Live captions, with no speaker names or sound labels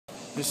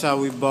This how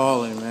we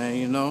ballin', man,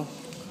 you know?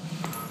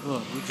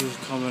 Look, we just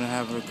coming and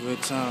having a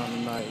good time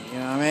tonight, you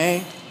know what I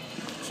mean?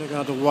 Check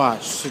out the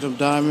watch. See them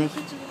diamonds?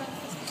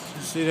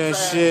 See that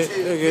shit? Look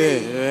at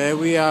it, man.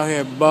 We out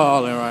here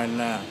ballin' right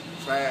now.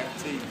 We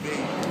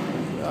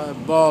out here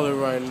ballin'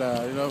 right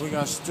now. You know, we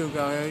got Stuke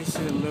out here. You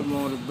see the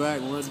limo in the back.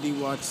 We're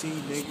DYT,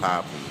 nigga.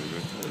 Poppin',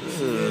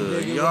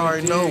 nigga. You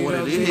already know what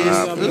it is.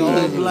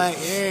 All black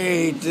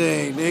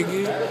everything,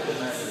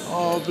 nigga.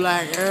 All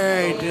black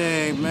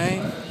everything,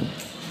 man.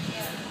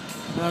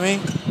 You know what I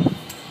mean?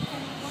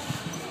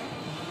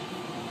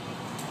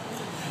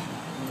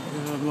 Look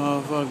at that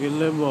motherfucking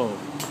limo.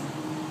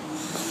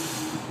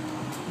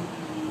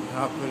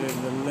 Hopping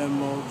in the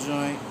limo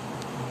joint.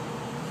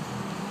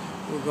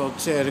 We're gonna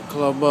tear the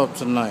club up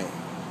tonight.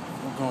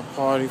 We're gonna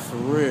party for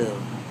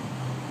real.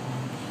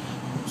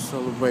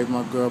 Celebrate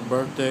my girl's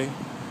birthday.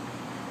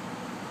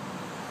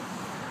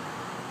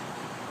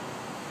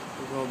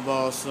 We're gonna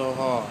ball so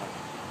hard.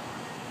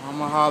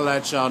 I'ma holler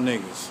at y'all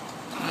niggas.